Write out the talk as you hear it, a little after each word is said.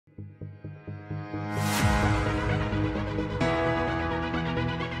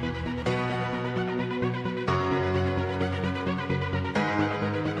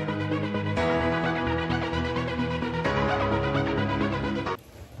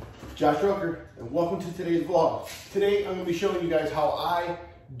Joshua Rucker, and welcome to today's vlog. Today I'm going to be showing you guys how I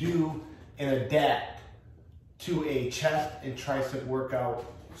do and adapt to a chest and tricep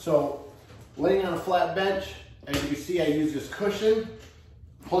workout. So, laying on a flat bench, as you can see, I use this cushion.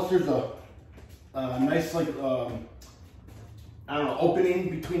 Plus, there's a nice, opening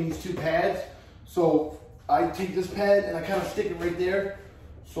between these two pads. So, I take this pad and I kind of stick it right there.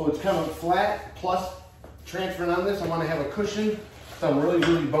 So it's kind of flat. Plus, transferring on this, I want to have a cushion. So I'm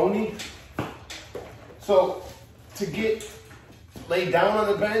really bony. So to get laid down on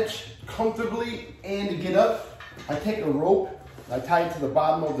the bench comfortably and to get up, I take a rope, I tie it to the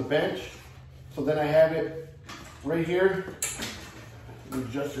bottom of the bench. So then I have it right here.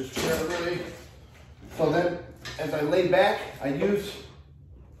 Adjust this chair really. So then as I lay back, I use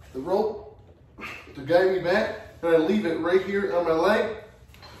the rope to guide me back, and I leave it right here on my leg.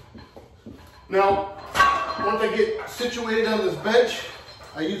 Now, once I get situated on this bench,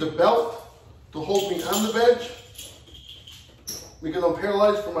 I use a belt to hold me on the bench because I'm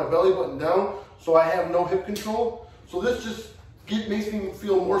paralyzed from my belly button down, so I have no hip control. So this just makes me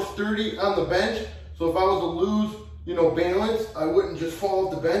feel more sturdy on the bench. So if I was to lose, balance, I wouldn't just fall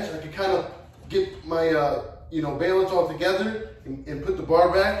off the bench. I could kind of get my, balance all together and put the bar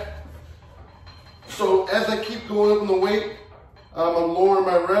back. So as I keep going up in the weight, I'm lowering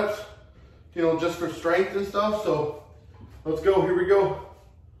my reps, just for strength and stuff. So let's go, here we go.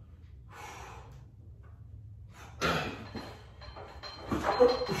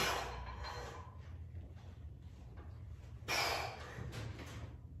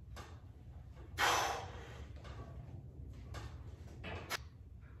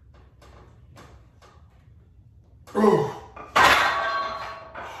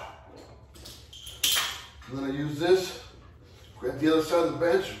 And then I use this, grab the other side of the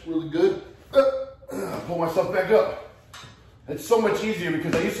bench really good. Pull myself back up. It's so much easier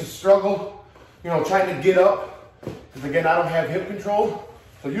because I used to struggle, trying to get up. Because again, I don't have hip control.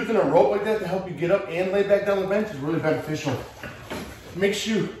 So using a rope like that to help you get up and lay back down the bench is really beneficial. It makes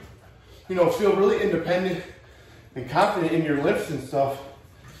you, feel really independent and confident in your lifts and stuff.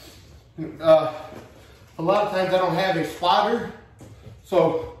 A lot of times I don't have a spotter.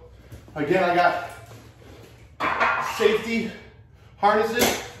 So again, I got safety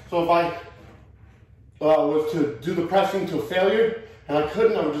harnesses. So if I was to do the pressing to a failure and I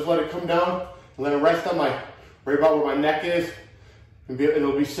couldn't, I would just let it come down and let it rest on right about where my neck is, and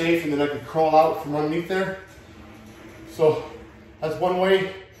it'll be safe, and then I can crawl out from underneath there. So that's one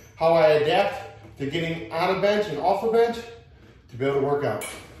way how I adapt to getting on a bench and off a bench to be able to work out.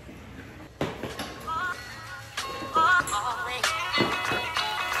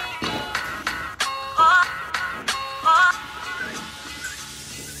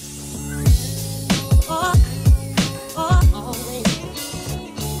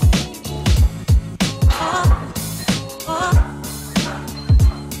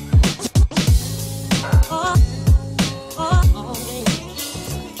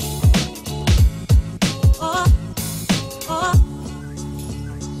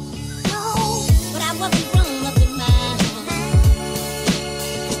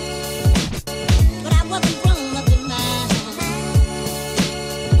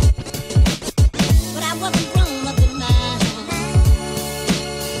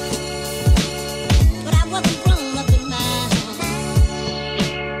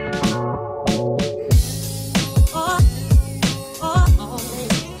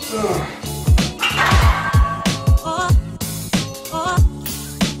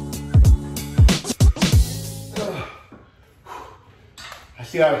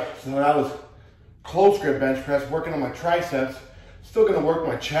 So when I was close grip bench press, working on my triceps, still gonna work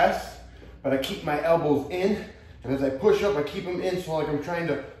my chest, but I keep my elbows in, and as I push up, I keep them in, so like I'm trying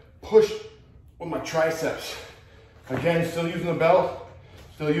to push with my triceps. Again, still using the belt,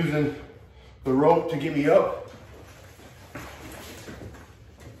 still using the rope to get me up.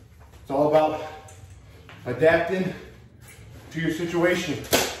 It's all about adapting to your situation.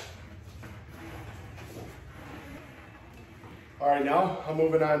 All right, now I'm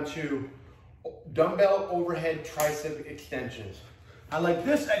moving on to dumbbell overhead tricep extensions. I like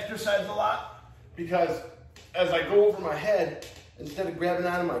this exercise a lot because as I go over my head, instead of grabbing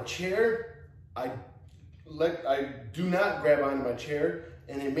onto my chair, I do not grab onto my chair,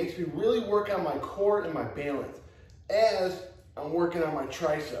 and it makes me really work on my core and my balance as I'm working on my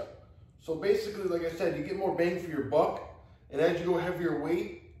tricep. So basically, like I said, you get more bang for your buck, and as you go heavier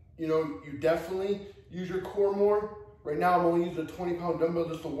weight, you definitely use your core more. Right now, I'm only using a 20-pound dumbbell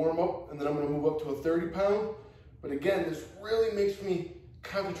just to warm up, and then I'm gonna move up to a 30-pound. But again, this really makes me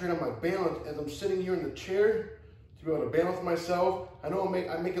concentrate on my balance as I'm sitting here in the chair to be able to balance myself. I know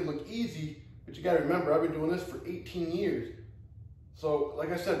I make it look easy, but you gotta remember, I've been doing this for 18 years. So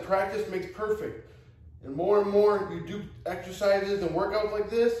like I said, practice makes perfect. And more you do exercises and workouts like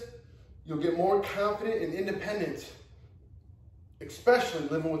this, you'll get more confident and independent, especially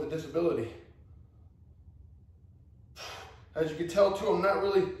living with a disability. As you can tell too, I'm not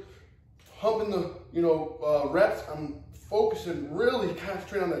really humping the reps. I'm focusing, really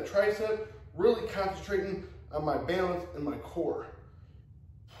concentrating on that tricep, really concentrating on my balance and my core.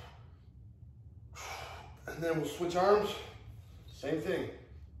 And then we'll switch arms, same thing.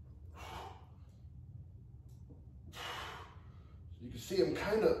 You can see I'm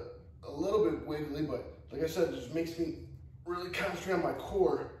kind of a little bit wiggly, but like I said, it just makes me really concentrate on my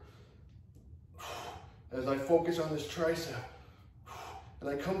core as I focus on this tricep. And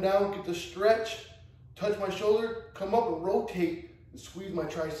I come down, get the stretch, touch my shoulder, come up and rotate and squeeze my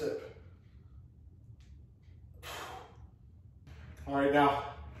tricep. All right, now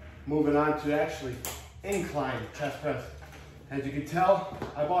moving on to actually incline chest press. As you can tell,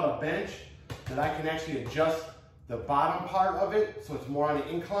 I bought a bench that I can actually adjust the bottom part of it so it's more on an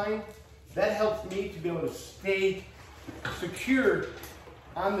incline. That helps me to be able to stay secure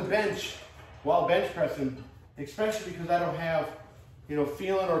on the bench while bench pressing, especially because I don't have,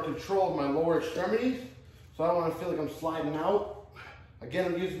 feeling or control of my lower extremities. So I don't want to feel like I'm sliding out. Again,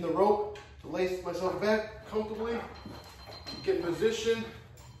 I'm using the rope to lace myself back comfortably, get in position,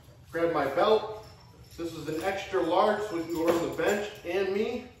 grab my belt. This is an extra large, so we can go over the bench and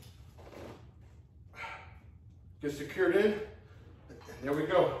me. Get secured in, and there we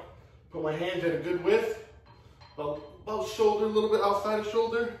go. Put my hands at a good width, about shoulder, a little bit outside of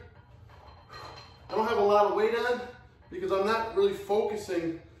shoulder. I don't have a lot of weight on because I'm not really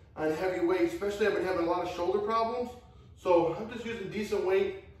focusing on heavy weight, especially I've been having a lot of shoulder problems. So I'm just using decent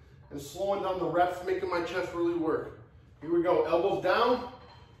weight and slowing down the reps, making my chest really work. Here we go, elbows down,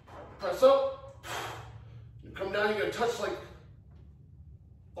 press up. You come down, you're gonna touch like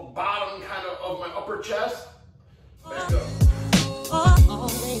the bottom kind of my upper chest. Back up.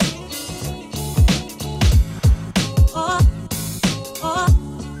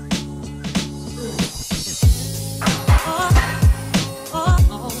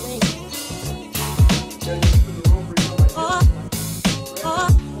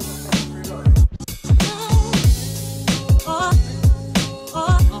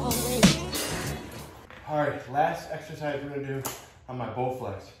 All right, last exercise we're gonna do on my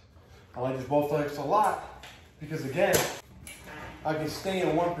Bowflex. I like this Bowflex a lot because again, I can stay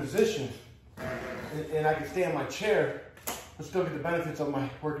in one position and I can stay in my chair but still get the benefits of my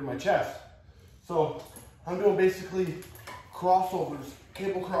working my chest. So I'm doing basically crossovers,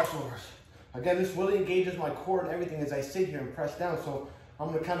 cable crossovers. Again, this really engages my core and everything as I sit here and press down. So I'm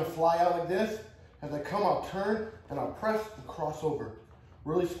gonna kind of fly out like this. As I come, I'll turn and I'll press and cross over.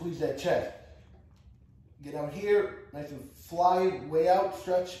 Really squeeze that chest. Get out here, nice and fly, way out,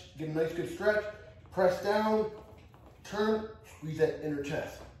 stretch, get a nice good stretch. Press down, turn, squeeze that inner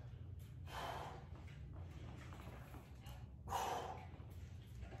chest.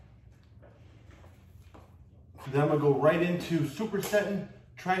 Then I'm gonna go right into supersetting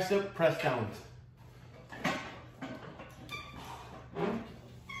tricep press downs.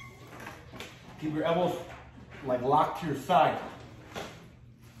 Keep your elbows like locked to your side.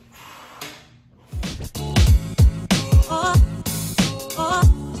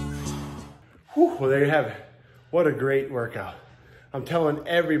 Whew, well, there you have it. What a great workout. I'm telling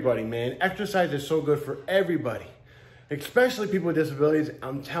everybody, man, exercise is so good for everybody, especially people with disabilities.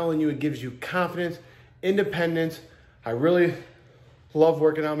 I'm telling you, it gives you confidence, independence. I really love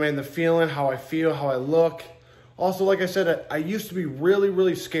working out, man, the feeling, how I feel, how I look. Also, like I said, I used to be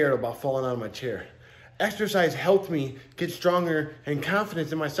really scared about falling out of my chair. Exercise helped me get stronger and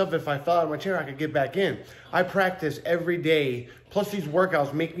confidence in myself. If I fell out of my chair, I could get back in. I practice every day. Plus these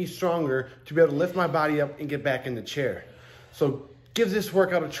workouts make me stronger to be able to lift my body up and get back in the chair. So give this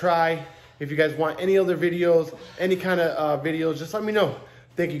workout a try. If you guys want any other videos, any kind of videos, just let me know.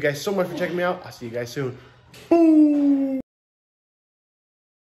 Thank you guys so much for checking me out. I'll see you guys soon. Boom!